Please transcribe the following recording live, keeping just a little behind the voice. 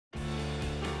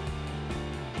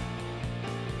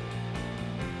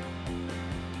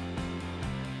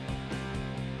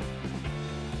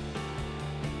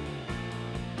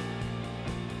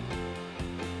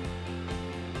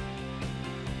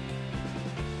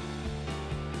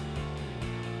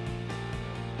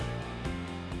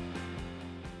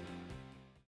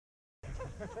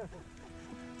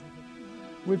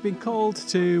We've been called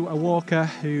to a walker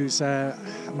who's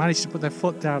managed to put their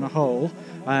foot down a hole,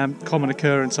 common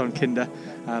occurrence on Kinder.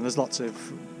 There's lots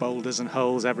of boulders and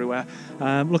holes everywhere.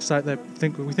 Looks like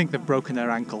we think they've broken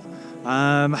their ankle.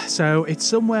 So it's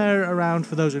somewhere around,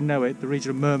 for those who know it, the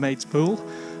region of Mermaid's Pool,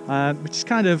 which is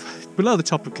kind of below the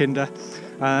top of Kinder,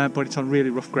 but it's on really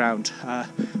rough ground.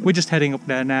 We're just heading up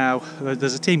there now.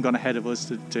 There's a team gone ahead of us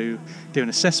to do an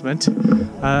assessment.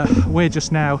 We're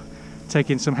just now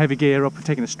taking some heavy gear up,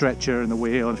 taking a stretcher and the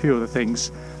wheel and a few other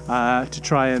things to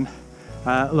try and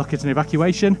look at an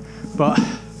evacuation, but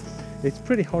it's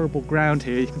pretty horrible ground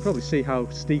here. You can probably see how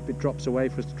steep it drops away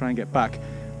for us to try and get back.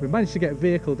 We've managed to get a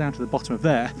vehicle down to the bottom of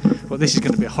there, but this is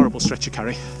going to be a horrible stretcher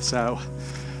carry, so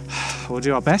we'll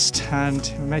do our best and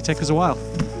it may take us a while.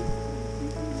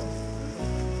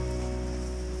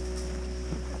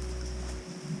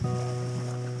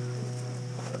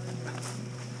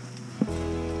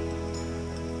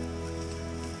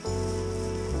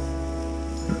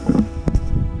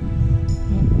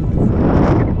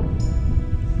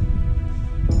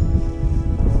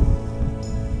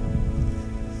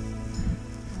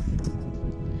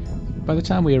 By the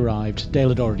time we arrived, Dale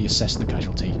had already assessed the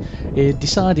casualty. He had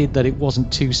decided that it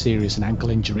wasn't too serious an ankle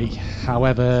injury.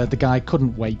 However, the guy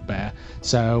couldn't weight bear,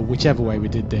 so whichever way we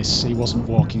did this, he wasn't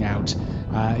walking out.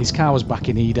 His car was back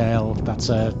in Edale. That's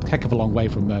a heck of a long way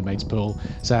from Mermaid's Pool,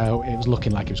 so it was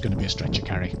looking like it was going to be a stretcher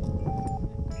carry.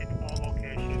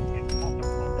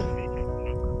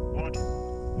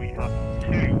 We have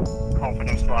 2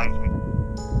 confidence lines.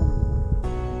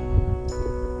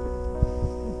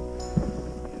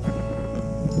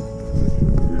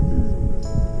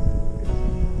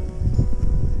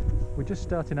 We're just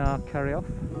starting our carry off.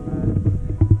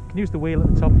 You can use the wheel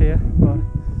at the top here, but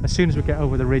as soon as we get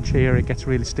over the ridge here it gets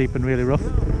really steep and really rough,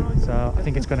 so I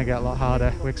think it's going to get a lot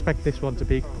harder. We expect this one to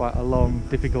be quite a long,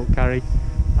 difficult carry,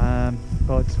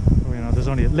 but you know, there's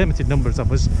only limited numbers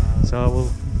of us,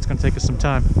 so it's going to take us some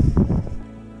time.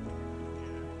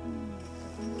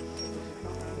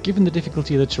 Given the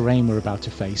difficulty of the terrain we're about to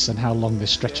face and how long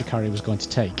this stretcher carry was going to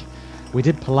take, we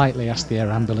did politely ask the air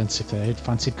ambulance if they had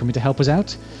fancied coming to help us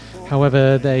out.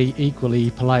 However, they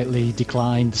equally politely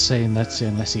declined, saying that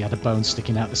unless he had a bone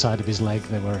sticking out the side of his leg,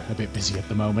 they were a bit busy at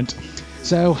the moment.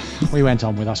 So we went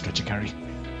on with our stretcher carry.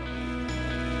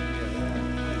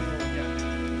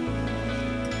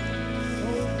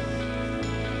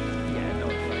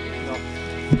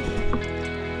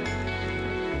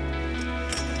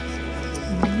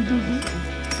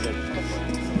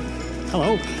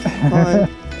 Hello. Hi.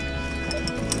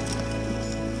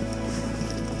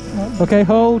 Okay,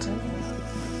 hold.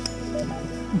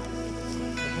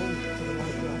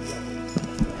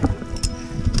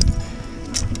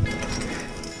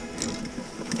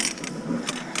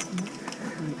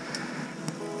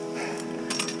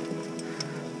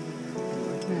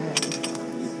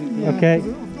 Okay.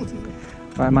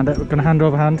 Right, Amanda, we're going to hand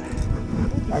over hand.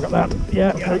 I got that.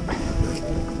 Yeah. Okay.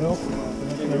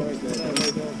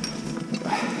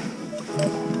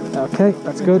 Okay,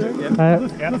 that's good. Lift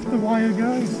the wire,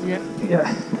 guys. Yeah.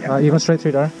 Right, you going straight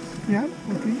through, Darren? Yeah.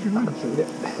 Okay.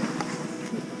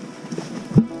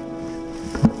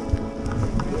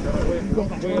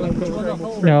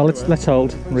 Good. No, let's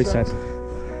hold and reset.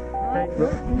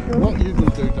 What are you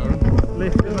going to do, Darren?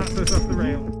 Lift and that's us off the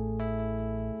rail.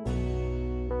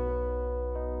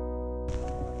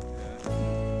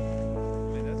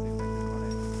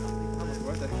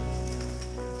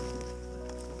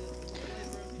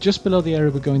 Just below the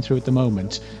area we're going through at the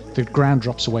moment, the ground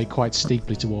drops away quite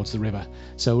steeply towards the river,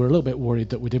 so we're a little bit worried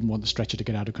that we didn't want the stretcher to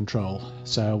get out of control.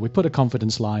 So we put a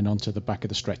confidence line onto the back of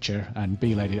the stretcher and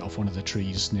belayed it off one of the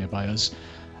trees nearby us.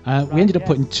 We ended up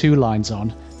putting 2 lines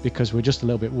on because we're just a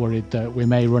little bit worried that we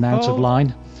may run out of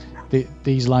line.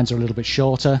 These lines are a little bit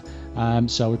shorter,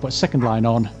 so we put a second line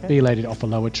on, belayed it off a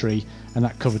lower tree, and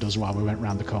that covered us while we went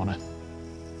round the corner.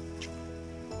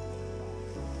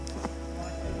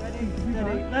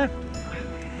 Left.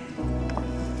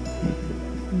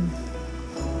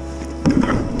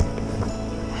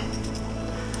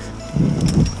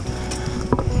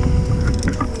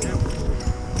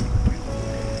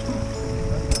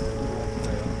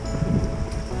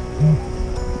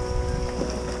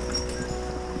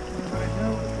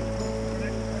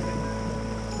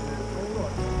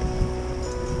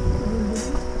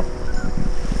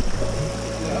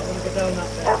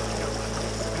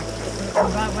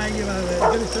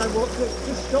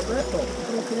 Just stop there, Paul.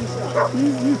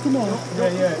 You come on.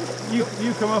 Yeah.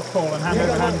 You come off, Paul, and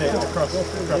hand it across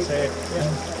here.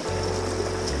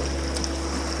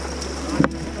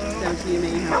 Down to you, me,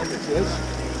 how it is.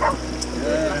 Yeah.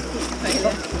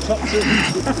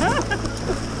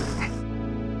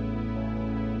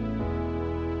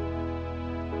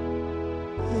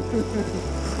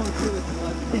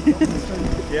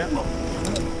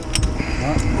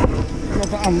 Got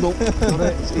the handle.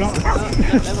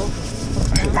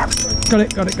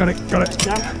 Got it.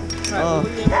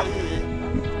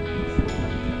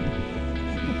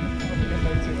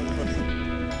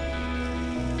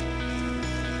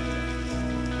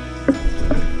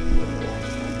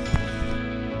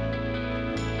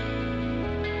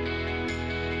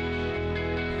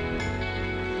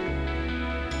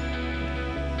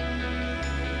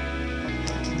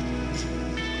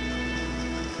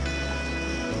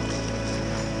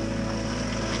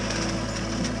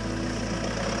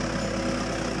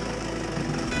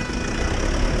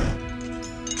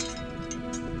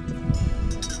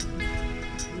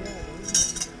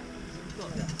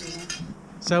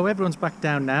 So everyone's back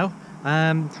down now.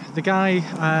 The guy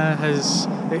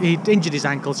he'd injured his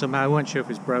ankle somehow. We weren't sure if it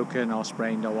was broken or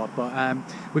sprained or what, but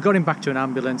we got him back to an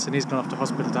ambulance and he's gone off to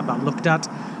hospital to have that looked at.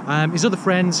 His other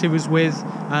friends who was with,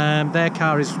 their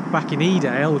car is back in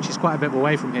Edale, which is quite a bit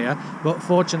away from here, but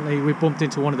fortunately we bumped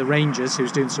into one of the rangers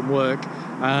who's doing some work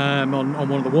on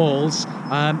one of the walls.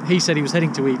 He said he was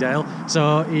heading to Edale,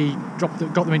 so he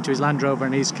got them into his Land Rover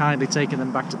and he's kindly taken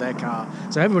them back to their car.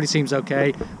 So everybody seems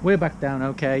okay. We're back down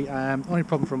okay. Only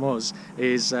problem from us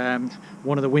is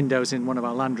one of the windows in one of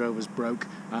our Land Rovers broke,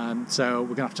 so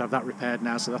we're going to have that repaired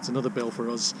now, so that's another bill for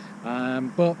us.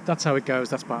 But that's how it goes.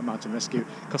 That's part of mountain rescue.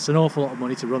 It costs an awful lot of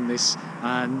money to run this,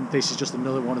 and this is just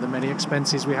another one of the many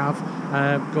expenses we have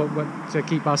to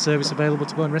keep our service available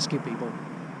to go and rescue people.